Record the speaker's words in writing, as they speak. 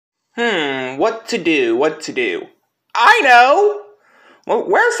what to do. I know! Well,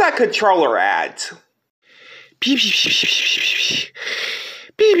 where's that controller at?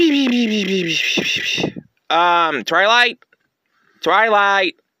 Twilight?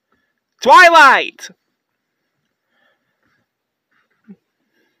 Twilight? Twilight!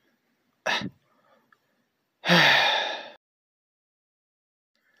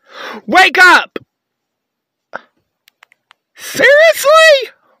 Wake up!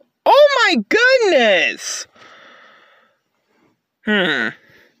 Seriously? Oh my goodness!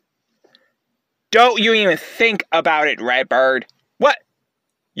 Don't you even think about it, Redbird. What?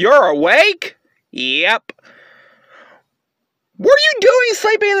 You're awake? Yep. What are you doing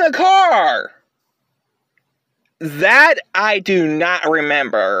sleeping in the car? That I do not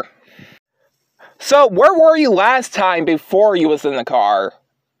remember. So, where were you last time before you was in the car?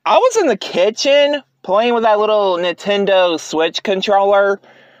 I was in the kitchen, playing with that little Nintendo Switch controller.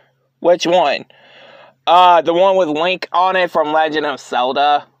 Which one? The one with Link on it from Legend of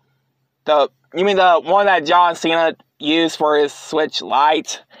Zelda. You mean the one that John Cena used for his Switch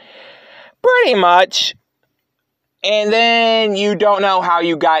Lite? Pretty much. And then you don't know how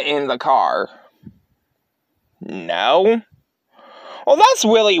you got in the car. No? Well, that's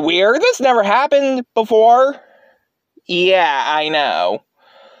really weird. This never happened before. Yeah, I know.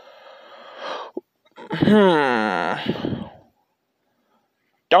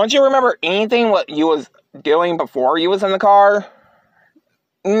 Don't you remember anything what you was doing before you was in the car?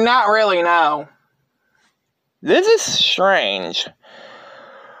 Not really, no. This is strange.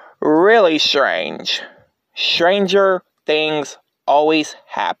 Really strange. Stranger things always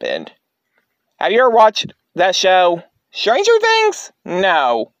happened. Have you ever watched that show? Stranger Things?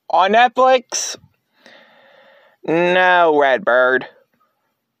 No. On Netflix? No, Redbird.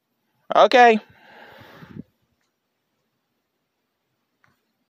 Okay.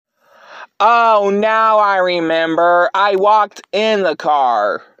 Oh, now I remember. I walked in the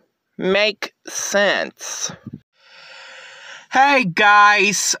car. Make sense. Hey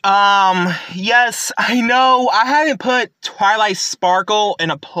guys, yes, I know I haven't put Twilight Sparkle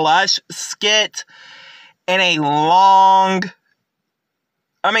in a plush skit in a long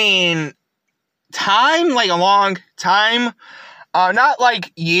time. Not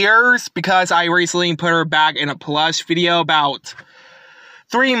like years, because I recently put her back in a plush video about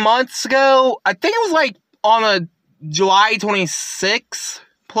 3 months ago. I think it was like on a July 26th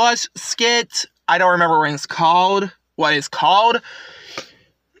plush skit. I don't remember what it's called.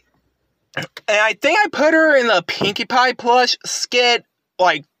 And I think I put her in the Pinkie Pie plush skit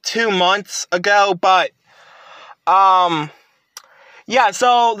like 2 months ago, but yeah,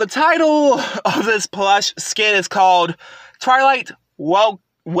 so the title of this plush skit is called Twilight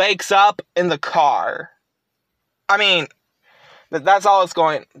Wakes Up in the Car. I mean, that's all it's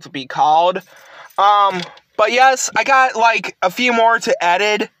going to be called. But yes, I got like a few more to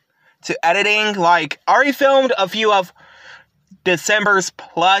editing. Like, I already filmed a few of December's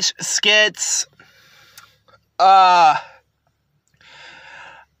plush skits.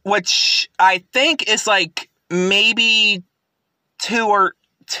 Which I think is like maybe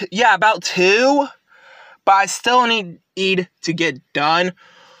about 2. But I still need to get done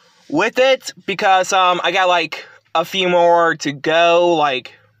with it, because I got like a few more to go.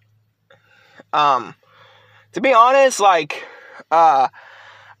 Like, to be honest, like, I've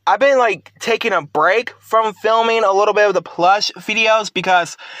been like taking a break from filming a little bit of the plush videos,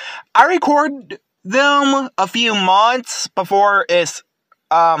 because I record them a few months before it's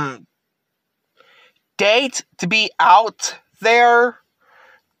date to be out there.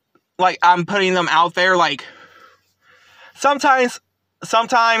 Like, I'm putting them out there like sometimes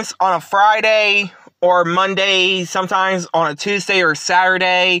on a Friday or Monday, sometimes on a Tuesday or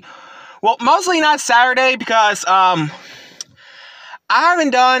Saturday. Well, mostly not Saturday, because I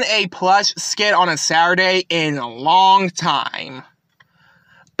haven't done a plush skit on a Saturday in a long time.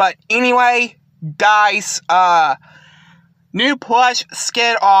 But anyway, guys, new plush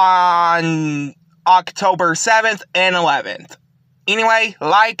skit on October 7th and 11th. Anyway,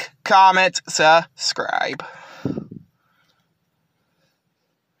 like, comment, subscribe.